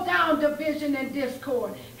 Pull down division and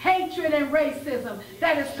discord, hatred and racism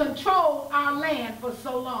that has controlled our land for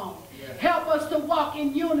so long. Help us to walk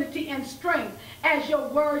in unity and strength as your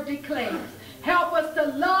word declares. Help us to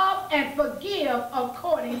love and forgive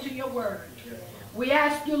according to your word. We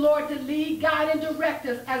ask you, Lord, to lead, guide, and direct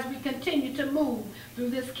us as we continue to move through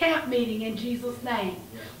this camp meeting in Jesus' name.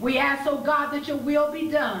 We ask, oh God, that your will be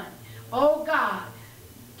done. Oh God,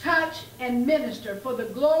 touch and minister for the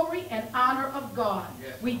glory and honor of God.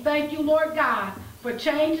 We thank you, Lord God, for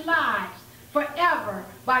changed lives forever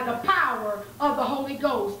by the power of the Holy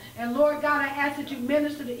Ghost. And Lord God, I ask that you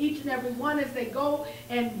minister to each and every one as they go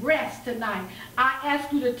and rest tonight. I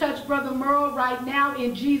ask you to touch Brother Merle right now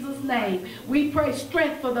in Jesus' name. We pray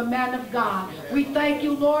strength for the man of God. We thank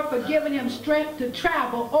you, Lord, for giving him strength to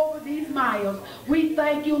travel over these miles. We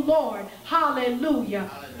thank you, Lord.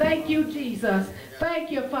 Hallelujah. Thank you, Jesus.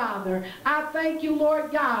 Thank you, Father. I thank you,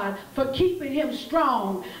 Lord God, for keeping him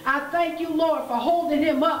strong. I thank you, Lord, for holding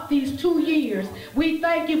him up these 2 years. We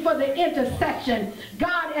thank you for the intercession.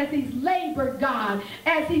 God, as he's labored, God,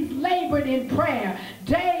 as he's labored in prayer,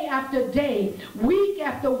 day after day, week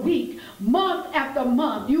after week, month after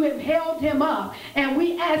month, you have held him up. And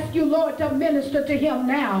we ask you, Lord, to minister to him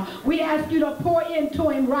now. We ask you to pour into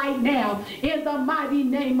him right now in the mighty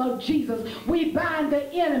name of Jesus. We bind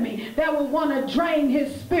the enemy that will want to drain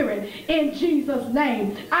his spirit in Jesus'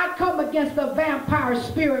 name. I come against the vampire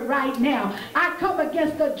spirit right now. I come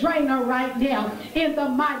against the drainer right now in the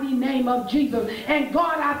mighty name of Jesus. And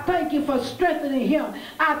God, I thank you for strengthening him.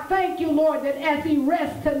 I thank you, Lord, that as he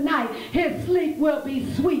rests tonight, his sleep will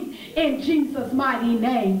be sweet in Jesus' mighty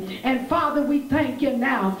name. And Father, we thank you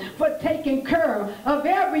now for taking care of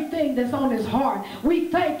everything that's on his heart. We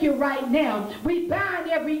thank you right now. We bind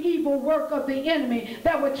every evil work of the enemy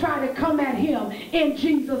that would try to come at him in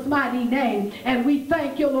Jesus' mighty name. And we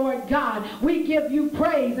thank you, Lord God. We give you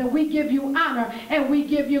praise and we give you honor and we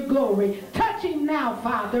give you glory. Touch him now,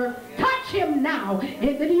 Father. Touch him now.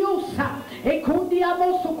 In the diosa.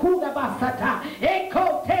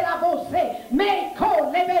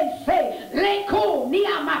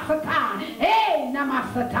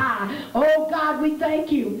 Oh God, we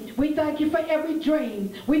thank you. We thank you for every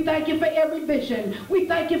dream. We thank you for every vision. We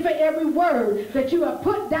thank you for every word that you have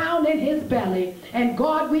put down in his belly. And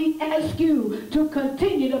God, we ask you to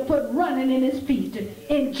continue to put running in his feet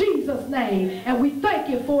in Jesus' name. And we thank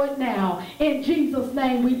you for it now. In Jesus'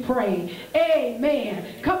 name we pray.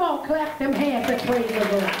 Amen. Come on, clap them hands and praise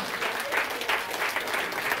the Lord.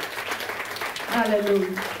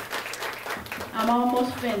 Hallelujah. I'm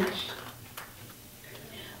almost finished.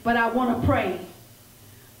 But I want to pray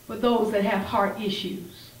for those that have heart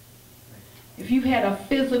issues. If you've had a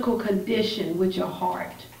physical condition with your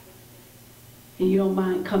heart, and you don't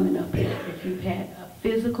mind coming up here, if you've had a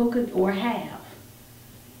physical or have,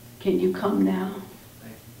 can you come now?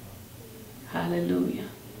 Hallelujah.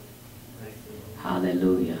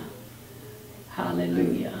 Hallelujah.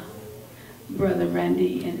 Hallelujah. Brother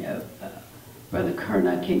Randy and Brother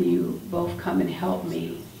Kerna, can you both come and help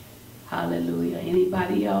me? Hallelujah.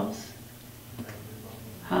 Anybody else?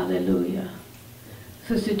 Hallelujah.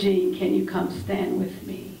 Sister Jean, can you come stand with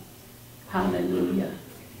me? Hallelujah.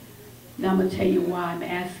 Now I'm going to tell you why I'm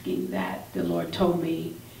asking that. The Lord told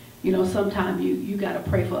me, you know, sometimes you got to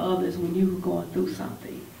pray for others when you're going through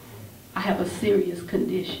something. I have a serious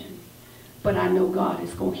condition, but I know God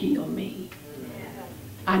is going to heal me.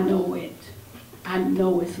 I know it. I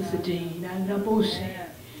know it, Sister Jean.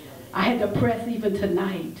 I had to press even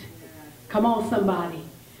tonight. Come on, somebody.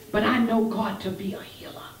 But I know God to be a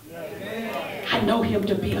healer. I know him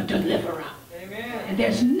to be a deliverer. And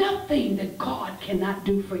there's nothing that God cannot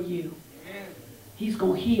do for you. He's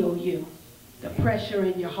going to heal you. The pressure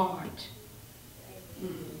in your heart.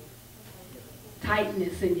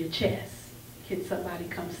 tightness in your chest. Can somebody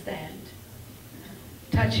come stand?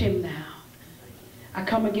 Touch him now. I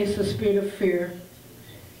come against the spirit of fear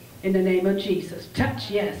in the name of Jesus.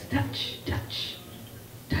 Touch, yes, touch, touch.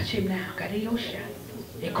 Touch him now. Kadiyosha.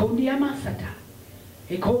 Ekondiamasata.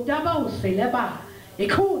 Ekodabose leba.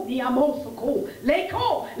 Ekondiamosoko.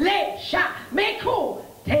 Leko, le, sha, meko,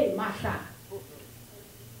 te masa.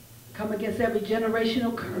 Come against every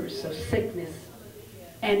generational curse of sickness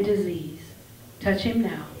and disease. Touch him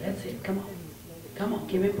now. That's it. Come on. Come on.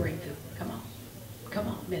 Give him breakthrough. Come on. Come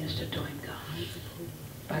on. Minister to him, God.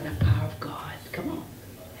 By the power of God. Come on.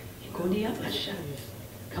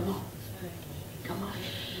 Come on. Come on.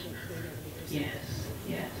 Yes.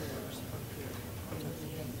 Yes.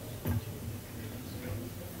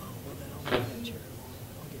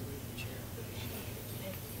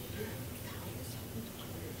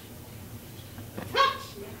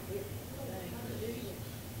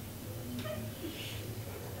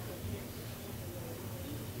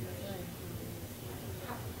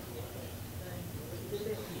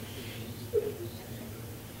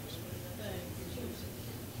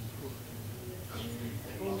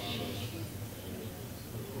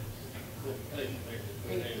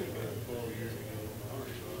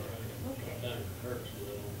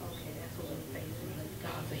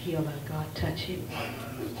 Healer, God, touch him.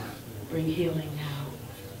 Bring healing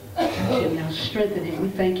now. Touch him now. Strengthen him. We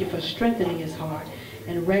thank you for strengthening his heart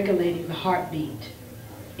and regulating the heartbeat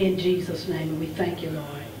in Jesus' name. And we thank you,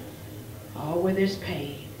 Lord. All where there's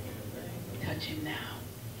pain, touch him now.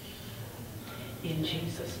 In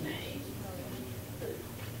Jesus' name.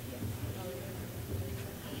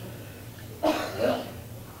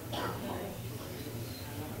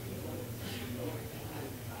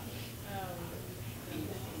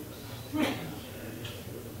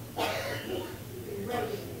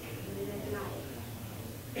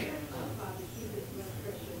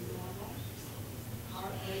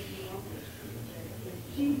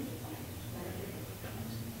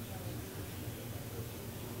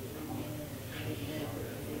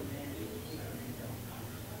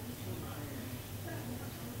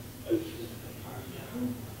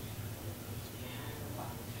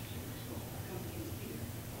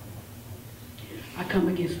 I come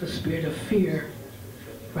against the spirit of fear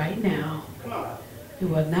right now. You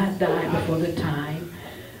will not die before the time.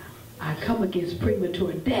 I come against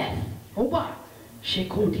premature death. Oba. Touch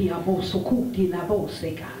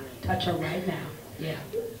her right now. Yeah.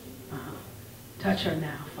 Touch her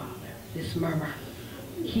now, Father. This murmur.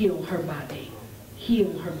 Heal her body.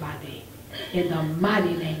 Heal her body. In the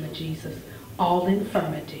mighty name of Jesus. All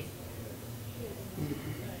infirmity.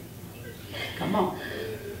 Come on.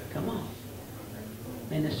 Come on.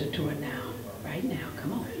 Minister to her now. Right now.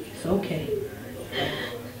 Come on. It's okay.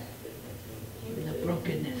 In the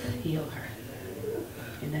brokenness, heal her.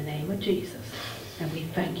 In the name of Jesus. And we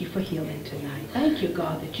thank you for healing tonight. Thank you,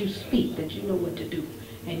 God, that you speak, that you know what to do,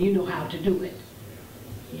 and you know how to do it.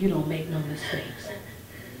 You don't make no mistakes.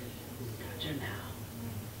 Touch her now.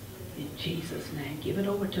 In Jesus' name. Give it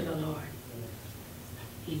over to the Lord.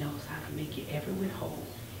 He knows how to make you every whit whole.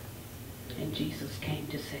 And Jesus came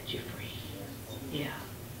to set you free. Yeah.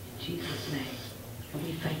 In Jesus' name. And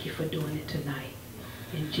we thank you for doing it tonight.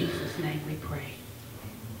 In Jesus' name we pray.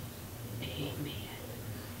 Amen.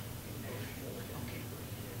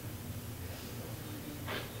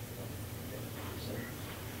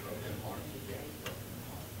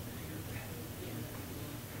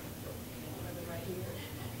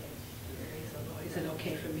 Is it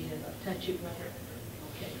okay for me to touch you, brother?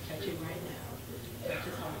 Okay, touch him right now. Touch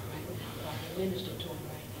his heart right now. Father, minister to him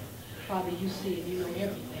right now. Father, you see and you know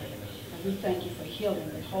everything. And we thank you for healing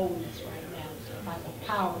and wholeness right now by the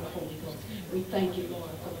power of the Holy Ghost. We thank you, Lord,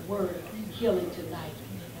 for the word of healing tonight.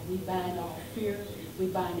 And we bind all fear. We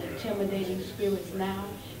bind intimidating spirits now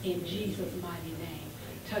in Jesus' mighty name.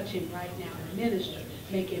 Touch him right now and minister.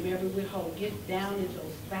 Make him every whit whole. Get down in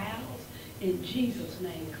those valves in Jesus'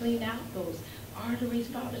 name. Clean out those arteries,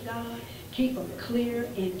 Father God. Keep them clear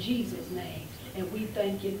in Jesus' name. And we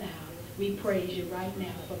thank you now. We praise you right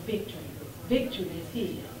now for victory. Victory is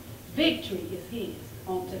his. Victory is his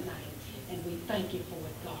on tonight. And we thank you for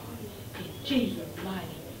it, God. In Jesus'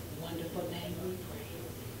 mighty, wonderful name we pray.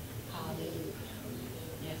 Hallelujah.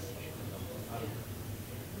 Yes,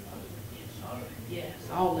 yes,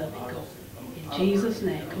 all of it go. In Jesus'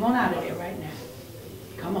 name. Come on out of there right now.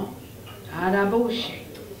 Come on. Adaboshe.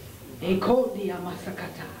 Ekodia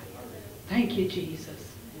masakata. Thank you,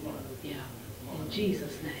 Jesus. Yeah. In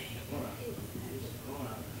Jesus' name.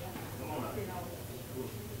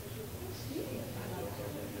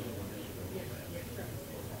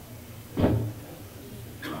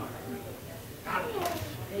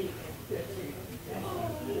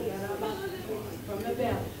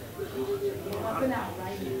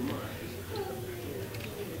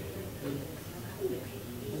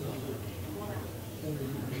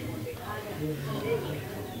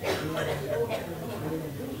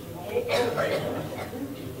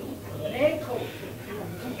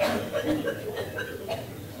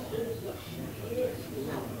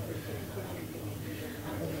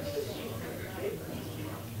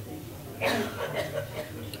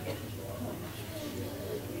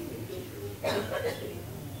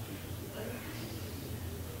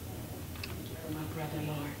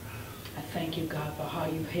 Thank you, God, for how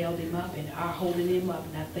you've held him up and are holding him up.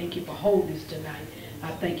 And I thank you for wholeness tonight.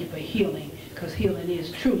 I thank you for healing, because healing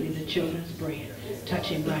is truly the children's bread. Touch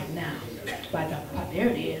him right now. There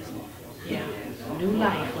it is. Yeah, new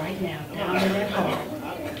life right now, down in that heart,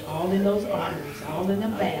 all in those arteries, all in the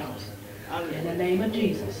valves. In the name of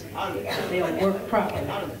Jesus, they'll work properly.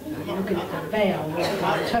 You're looking at the valve, Lord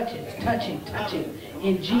God, touch him, touch him, touch him.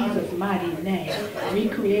 In Jesus' mighty name,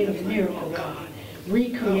 recreate a miracle, God.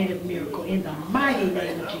 Recreate a miracle in the mighty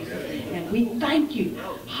name of Jesus. And we thank you.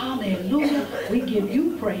 Hallelujah. We give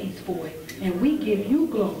you praise for it. And we give you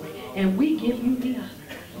glory. And we give you the honor.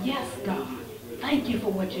 Yes, God. Thank you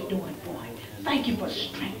for what you're doing for him. Thank you for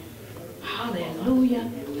strength.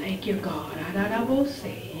 Hallelujah. Thank you, God.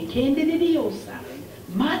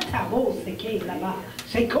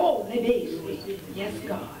 Yes,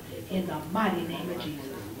 God. In the mighty name of Jesus.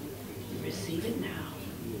 Receive it now.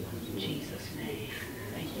 In Jesus' name.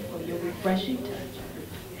 Thank you for your refreshing touch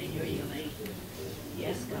and your healing.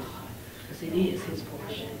 Yes, God. Because it is his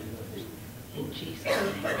portion. In Jesus' name.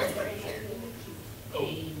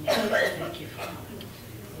 Amen. Thank you, Father.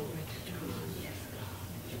 Glory to God. Yes, God.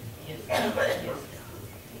 Yes, God. Yes, God.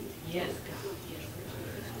 Yes, God. Yes, God.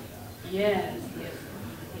 Yes, yes, God.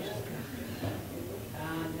 Yes, God.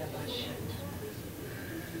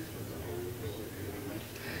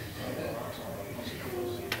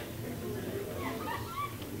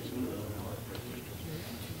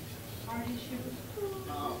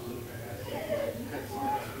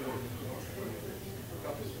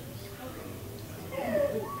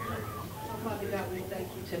 Father God, we thank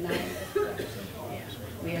you tonight.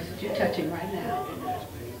 We ask that you touch him right now.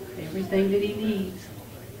 Everything that he needs.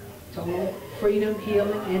 Total freedom,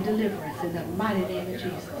 healing, and deliverance in the mighty name of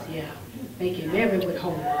Jesus. Yeah. Make him every whit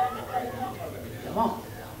whole. Come on.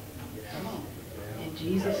 Come on. In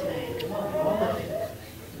Jesus' name. Come on. All of it.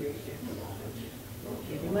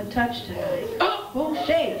 Give him a touch tonight. Oh,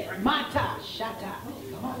 shade. Mata. Shata.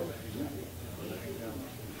 Come on.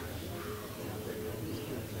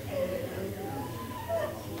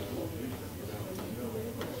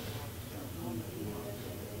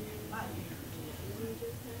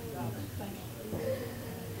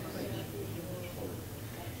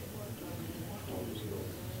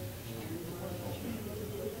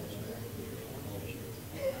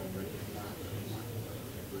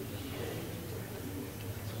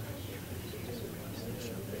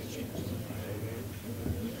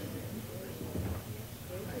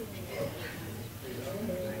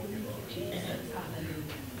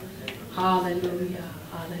 Hallelujah,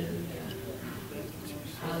 hallelujah,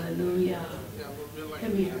 hallelujah.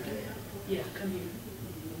 Come here. Yeah, come here.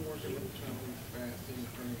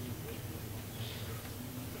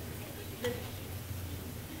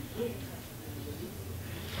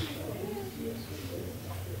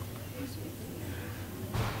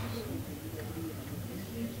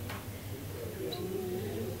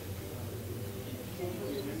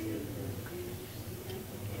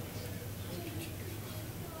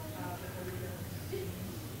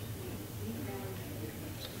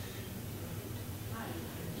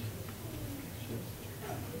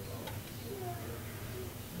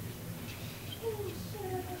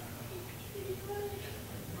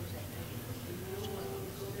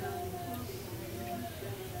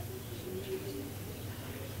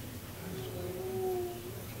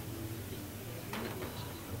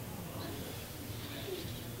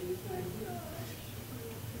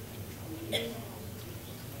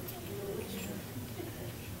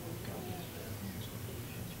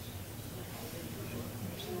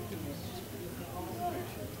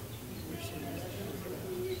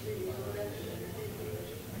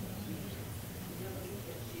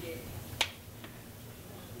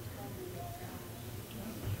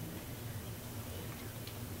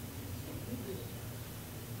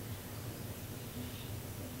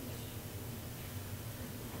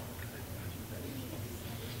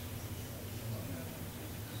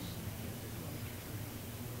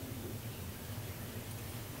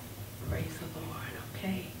 Praise the Lord.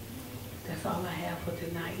 Okay. That's all I have for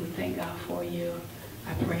tonight. We thank God for you.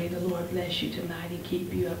 I pray the Lord bless you tonight and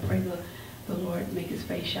keep you. I pray the Lord make his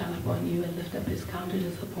face shine upon you and lift up his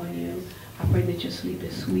countenance upon you. I pray that your sleep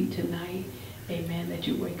is sweet tonight. Amen. That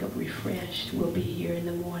you wake up refreshed. We'll be here in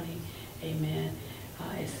the morning. Amen.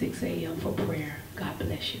 at 6 a.m. for prayer. God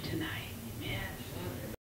bless you tonight.